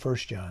uses in 1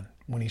 John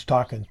when he's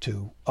talking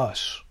to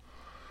us,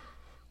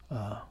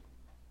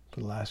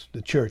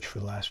 the church for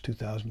the last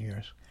 2,000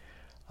 years.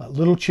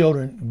 Little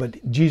children,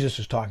 but Jesus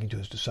is talking to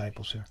his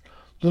disciples here.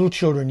 Little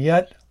children,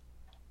 yet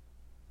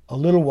a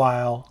little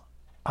while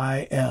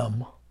I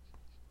am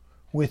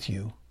with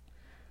you.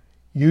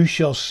 You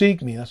shall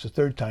seek me. That's the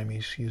third time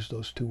he's used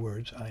those two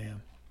words, I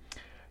am.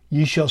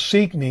 Ye shall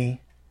seek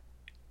me,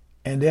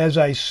 and as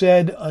I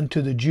said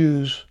unto the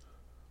Jews,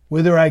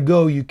 whither I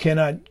go you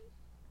cannot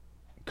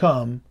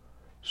come,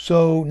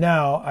 so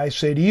now I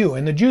say to you.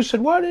 And the Jews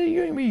said, what do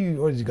you mean?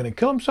 Is he going to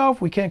kill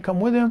himself? We can't come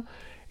with him?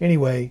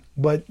 Anyway,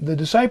 but the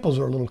disciples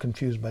are a little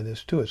confused by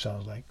this too, it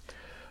sounds like.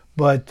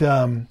 But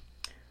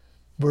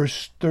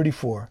verse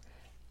 34,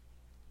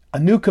 a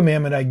new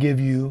commandment I give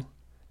you,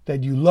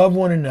 that you love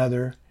one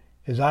another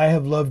as I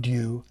have loved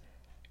you,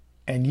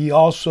 and ye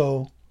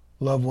also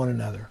love one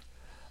another.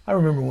 I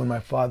remember when my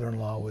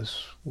father-in-law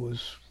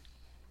was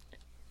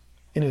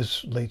in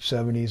his late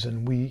 70s,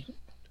 and we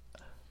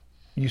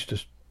used to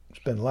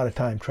spend a lot of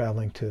time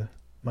traveling to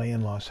my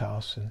in-laws'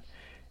 house,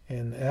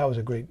 and that was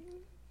a great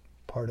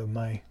part of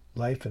my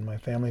life and my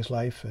family's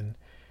life.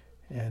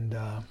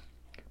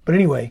 But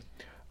anyway,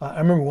 I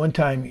remember one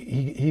time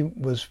he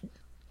was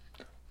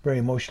a very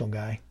emotional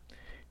guy,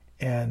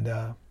 and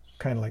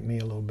kind of like me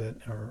a little bit,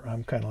 or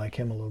I'm kind of like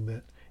him a little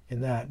bit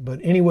in that. But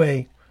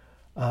anyway,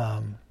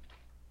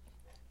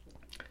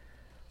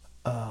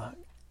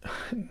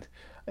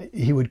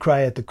 he would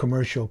cry at the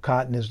commercial,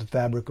 "Cotton is the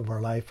fabric of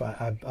our life."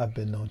 I've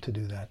been known to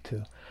do that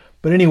too.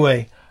 But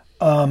anyway,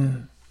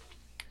 but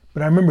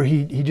I remember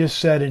he just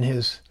said in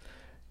his,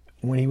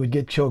 when he would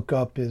get choked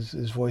up,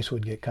 his voice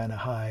would get kind of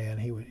high, and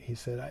he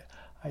said,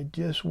 I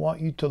just want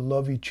you to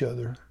love each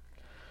other.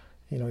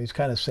 You know, he's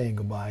kind of saying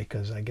goodbye,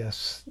 because I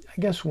guess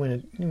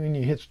when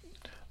you hit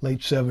late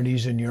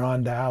 70s and you're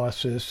on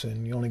dialysis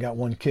and you only got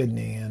one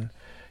kidney, and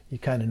you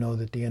kind of know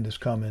that the end is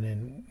coming,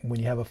 and when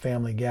you have a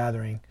family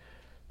gathering,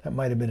 that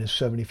might have been his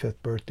 75th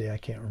birthday, I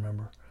can't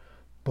remember.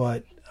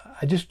 But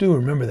I just do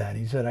remember that.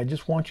 He said, I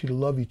just want you to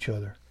love each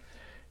other.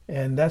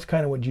 And that's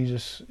kind of what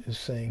Jesus is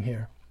saying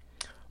here.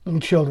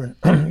 Little children,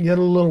 yet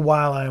a little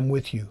while I am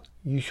with you.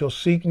 You shall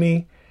seek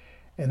me,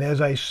 and as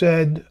I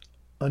said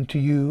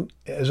unto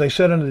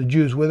the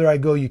Jews, whither I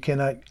go you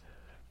cannot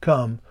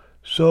come,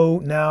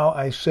 so now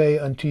I say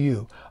unto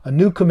you, a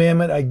new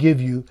commandment I give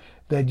you,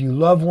 that you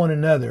love one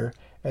another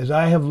as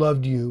I have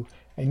loved you,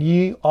 and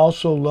ye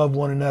also love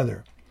one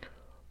another.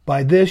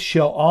 By this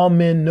shall all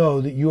men know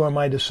that you are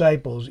my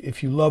disciples,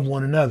 if you love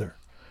one another.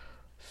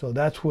 So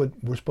that's what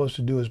we're supposed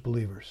to do as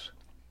believers.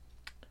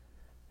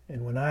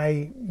 And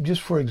when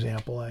just for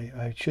example,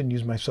 I shouldn't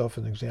use myself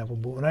as an example,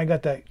 but when I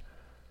got that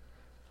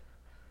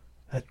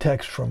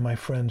text from my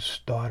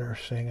friend's daughter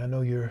saying, I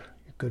know you're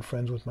good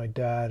friends with my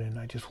dad, and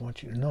I just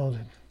want you to know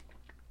that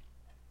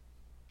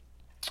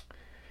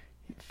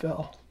he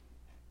fell.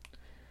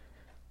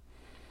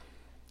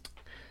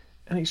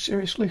 And he's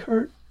seriously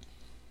hurt.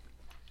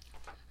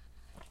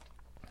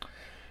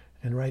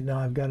 And right now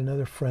I've got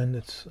another friend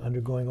that's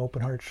undergoing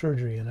open heart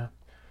surgery, and I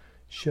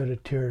shed a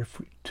tear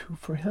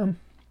for him.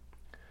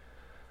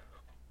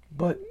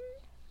 But,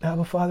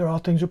 Abba Father, all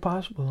things are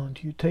possible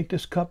unto you. Take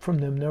this cup from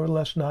them,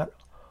 nevertheless not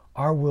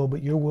our will,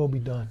 but your will be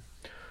done.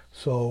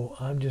 So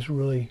I'm just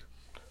really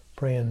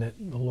praying that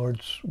the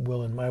Lord's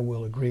will and my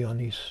will agree on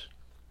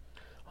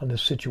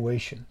this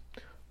situation.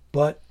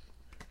 But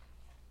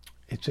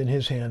it's in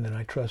his hand, and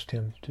I trust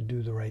him to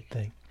do the right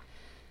thing.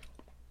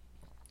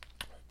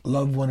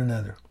 Love one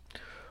another.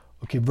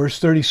 Okay, verse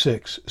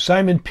 36.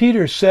 Simon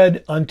Peter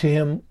said unto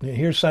him,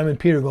 here's Simon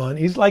Peter going,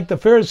 he's like the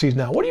Pharisees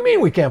now. What do you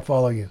mean we can't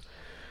follow you?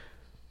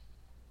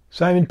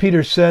 Simon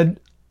Peter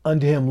said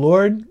unto him,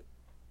 Lord,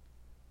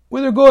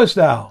 whither goest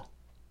thou?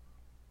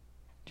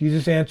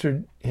 Jesus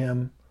answered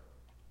him,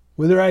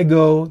 whither I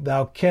go,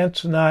 thou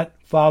canst not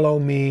follow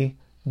me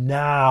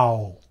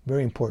now.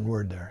 Very important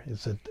word there.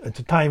 It's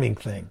a timing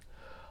thing.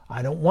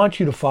 I don't want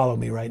you to follow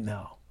me right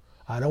now.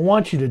 I don't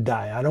want you to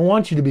die. I don't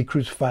want you to be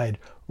crucified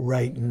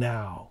right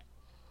now.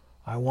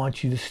 I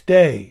want you to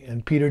stay.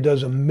 And Peter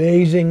does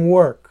amazing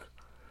work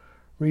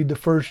Read the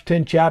first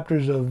 10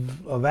 chapters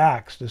of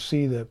Acts to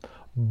see the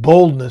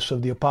boldness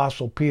of the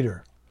Apostle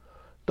Peter.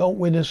 Don't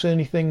witness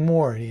anything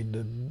more.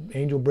 The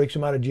angel breaks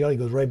him out of jail. He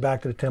goes right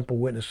back to the temple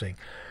witnessing.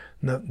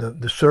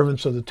 The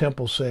servants of the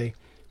temple say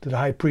to the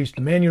high priest,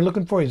 the man you're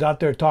looking for, he's out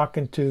there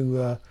talking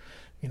to,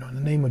 in the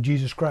name of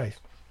Jesus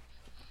Christ.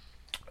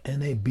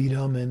 And they beat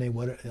him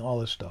and all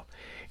this stuff.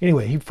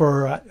 Anyway,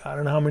 for I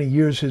don't know how many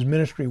years his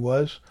ministry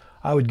was.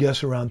 I would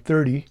guess around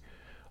 30,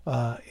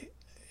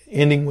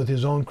 ending with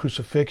his own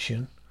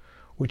crucifixion,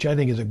 which I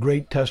think is a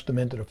great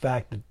testament to the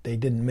fact that they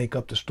didn't make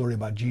up the story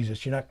about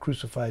Jesus. You're not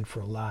crucified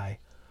for a lie.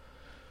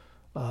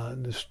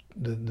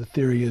 The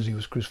theory is he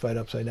was crucified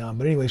upside down.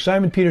 But anyway,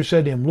 Simon Peter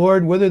said to him,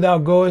 Lord, whither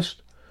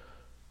goest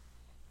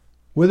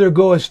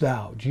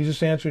thou?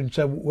 Jesus answered and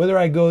said, whither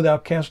I go, thou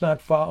canst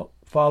not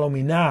follow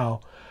me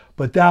now,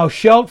 but thou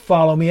shalt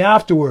follow me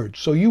afterwards.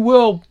 So you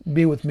will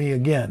be with me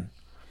again,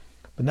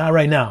 but not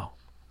right now.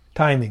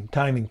 Timing.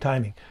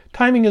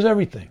 Timing is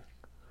everything.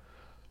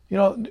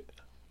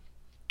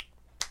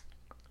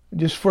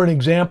 Just for an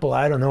example,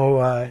 I don't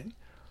know,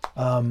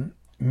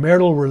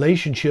 marital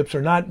relationships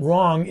are not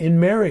wrong in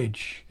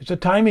marriage. It's a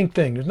timing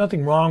thing. There's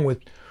nothing wrong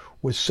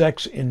with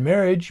sex in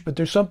marriage, but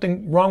there's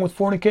something wrong with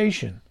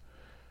fornication.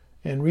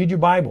 And read your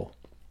Bible.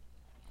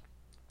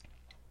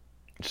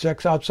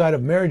 Sex outside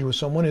of marriage with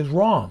someone is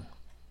wrong.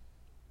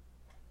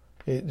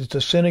 It's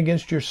a sin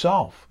against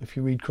yourself, if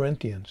you read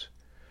Corinthians.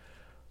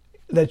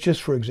 That's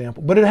just for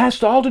example. But it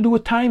has all to do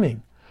with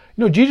timing.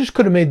 Jesus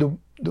could have made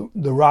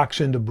the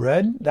rocks into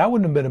bread. That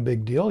wouldn't have been a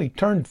big deal. He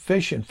turned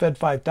fish and fed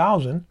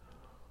 5,000.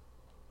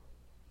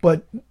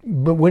 But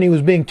when he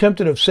was being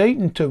tempted of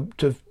Satan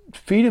to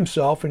feed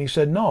himself, and he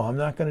said, no, I'm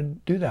not going to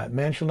do that.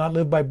 Man shall not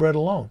live by bread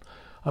alone.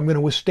 I'm going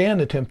to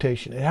withstand the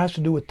temptation. It has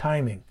to do with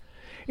timing.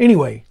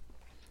 Anyway,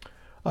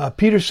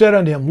 Peter said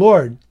unto him,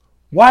 Lord,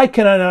 why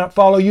can I not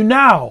follow you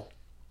now?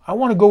 I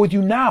want to go with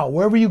you now,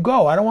 wherever you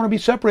go. I don't want to be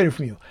separated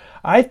from you.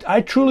 I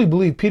truly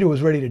believe Peter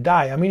was ready to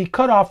die. I mean, he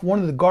cut off one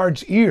of the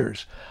guards'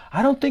 ears.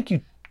 I don't think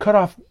you cut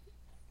off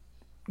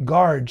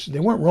guards.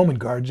 They weren't Roman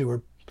guards. They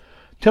were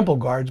temple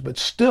guards, but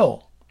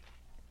still,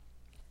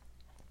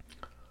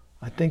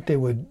 I think they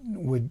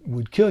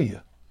would kill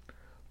you.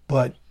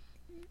 But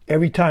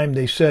every time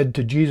they said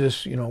to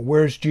Jesus,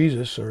 where's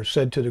Jesus? Or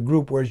said to the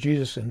group, where's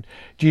Jesus? And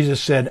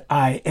Jesus said,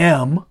 I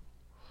am.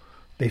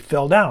 They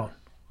fell down.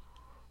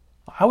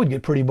 I would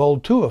get pretty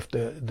bold too if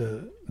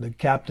the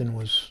captain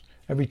was,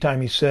 every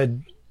time he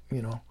said,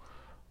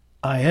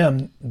 I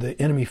am, the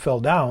enemy fell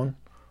down.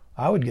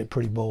 I would get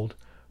pretty bold.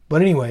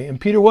 But anyway,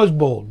 and Peter was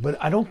bold, but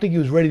I don't think he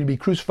was ready to be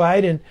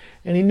crucified, and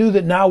he knew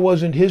that now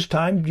wasn't his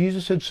time.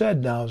 Jesus had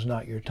said, now is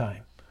not your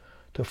time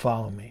to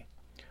follow me.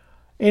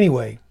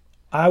 Anyway,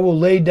 I will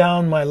lay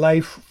down my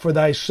life for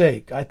thy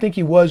sake. I think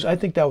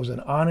that was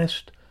an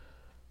honest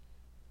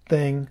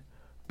thing,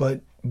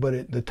 but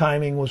the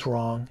timing was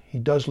wrong. He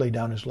does lay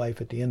down his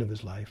life at the end of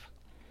his life.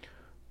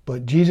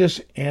 But Jesus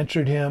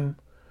answered him,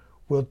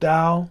 wilt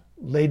thou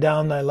lay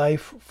down thy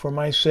life for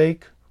my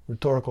sake?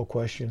 Rhetorical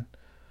question.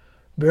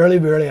 Verily,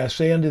 verily, I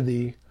say unto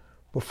thee,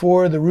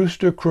 before the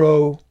rooster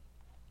crow,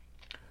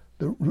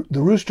 the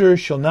rooster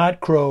shall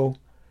not crow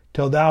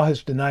till thou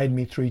hast denied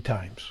me 3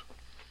 times.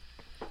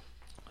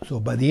 So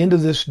by the end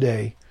of this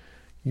day,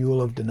 you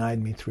will have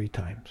denied me 3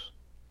 times.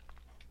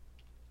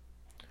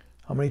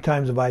 How many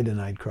times have I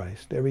denied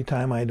Christ? Every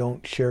time I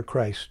don't share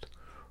Christ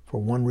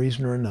for one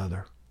reason or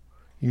another.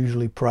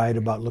 Usually pride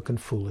about looking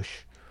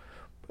foolish.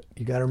 But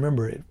you got to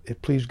remember,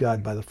 it pleased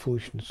God by the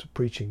foolishness of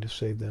preaching to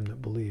save them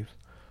that believe.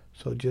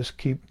 So just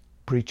keep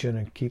preaching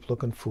and keep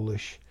looking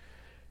foolish.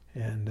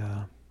 And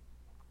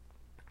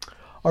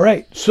all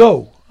right,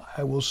 so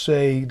I will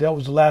say that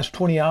was the last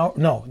 20 hours.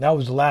 No, that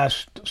was the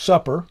Last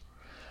Supper.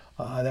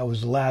 That was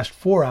the last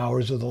 4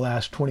 hours of the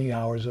last 20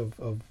 hours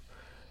of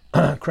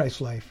Christ's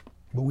life.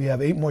 But we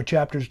have 8 more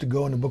chapters to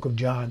go in the book of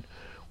John,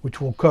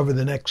 which will cover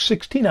the next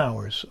 16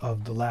 hours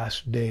of the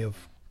last day of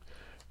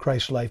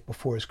Christ's life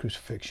before his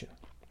crucifixion.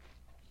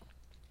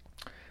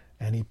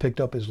 And he picked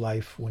up his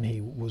life when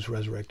he was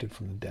resurrected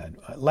from the dead.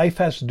 Life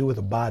has to do with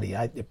the body,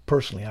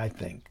 personally, I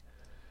think.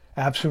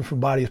 Absent from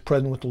body is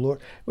present with the Lord.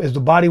 As the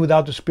body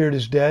without the spirit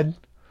is dead,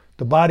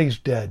 the body's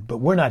dead, but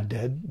we're not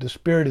dead. The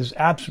spirit is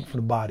absent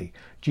from the body.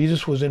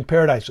 Jesus was in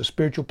paradise, a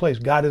spiritual place.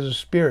 God is a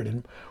spirit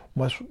and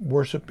must be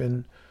worshipped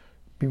in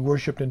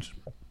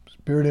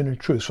spirit and in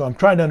truth. So I'm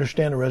trying to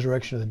understand the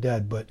resurrection of the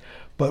dead, but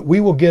we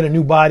will get a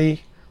new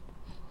body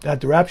at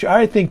the rapture.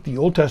 I think the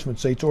Old Testament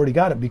saints already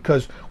got it,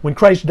 because when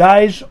Christ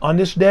dies on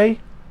this day,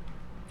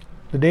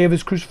 the day of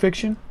his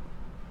crucifixion,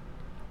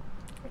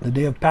 the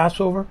day of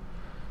Passover,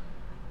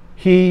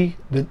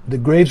 the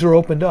graves are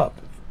opened up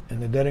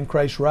and the dead in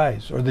Christ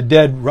rise, or the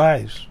dead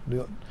rise.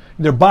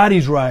 Their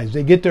bodies rise.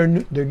 They get their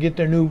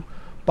new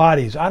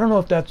bodies. I don't know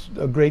if that's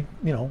a great,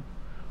 in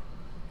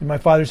my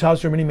Father's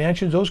house there are many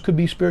mansions. Those could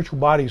be spiritual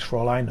bodies for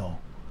all I know.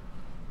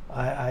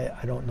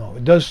 I don't know.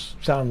 It does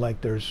sound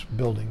like there's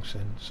buildings,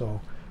 and so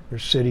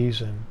there's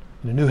cities and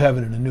a new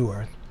heaven and a new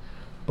earth.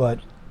 But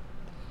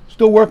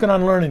still working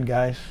on learning,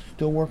 guys.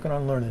 Still working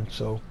on learning.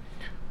 So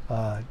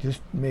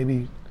Just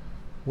maybe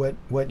wet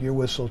your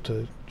whistle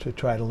to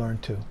try to learn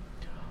too.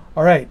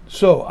 All right,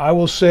 so I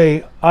will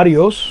say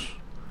adios,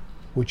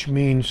 which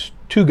means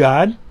to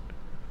God,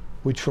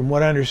 which from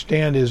what I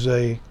understand is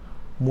a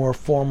more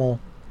formal,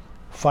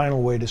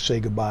 final way to say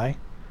goodbye.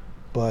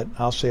 But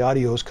I'll say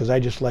adios because I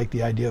just like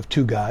the idea of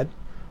to God.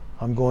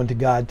 I'm going to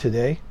God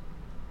today.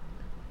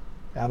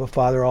 Abba,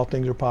 Father, all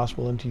things are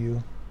possible unto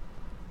you.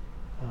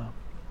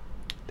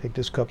 Take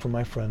this cup from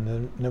my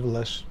friend.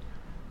 Nevertheless,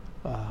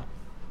 not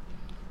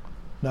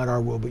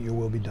our will, but your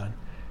will be done.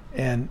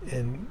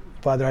 And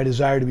Father, I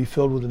desire to be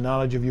filled with the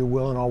knowledge of your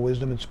will and all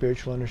wisdom and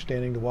spiritual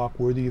understanding, to walk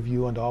worthy of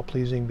you unto all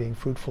pleasing, being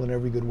fruitful in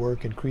every good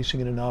work, increasing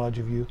in the knowledge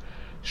of you,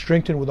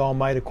 strengthened with all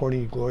might according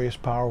to your glorious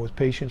power, with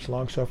patience,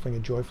 long-suffering,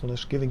 and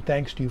joyfulness, giving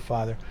thanks to you,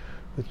 Father,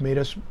 who hath made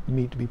us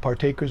meet to be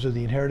partakers of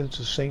the inheritance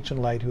of saints in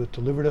light, who hath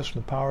delivered us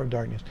from the power of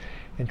darkness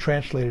and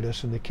translated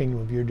us in the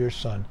kingdom of your dear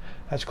Son.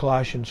 That's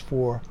Colossians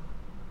 4.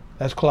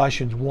 That's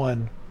Colossians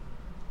 1,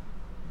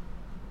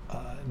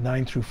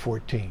 9 through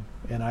 14.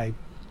 And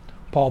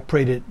Paul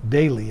prayed it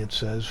daily, it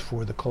says,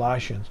 for the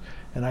Colossians,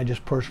 and I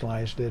just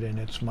personalized it, and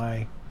it's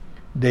my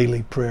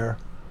daily prayer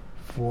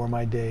for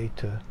my day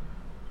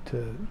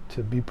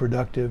to be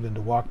productive and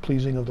to walk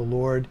pleasing of the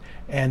Lord,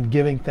 and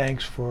giving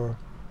thanks for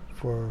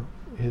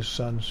his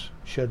Son's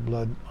shed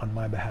blood on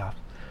my behalf.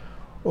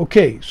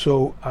 Okay,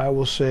 so I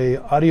will say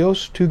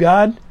adios to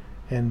God,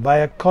 and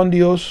vaya con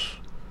Dios,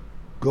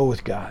 go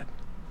with God.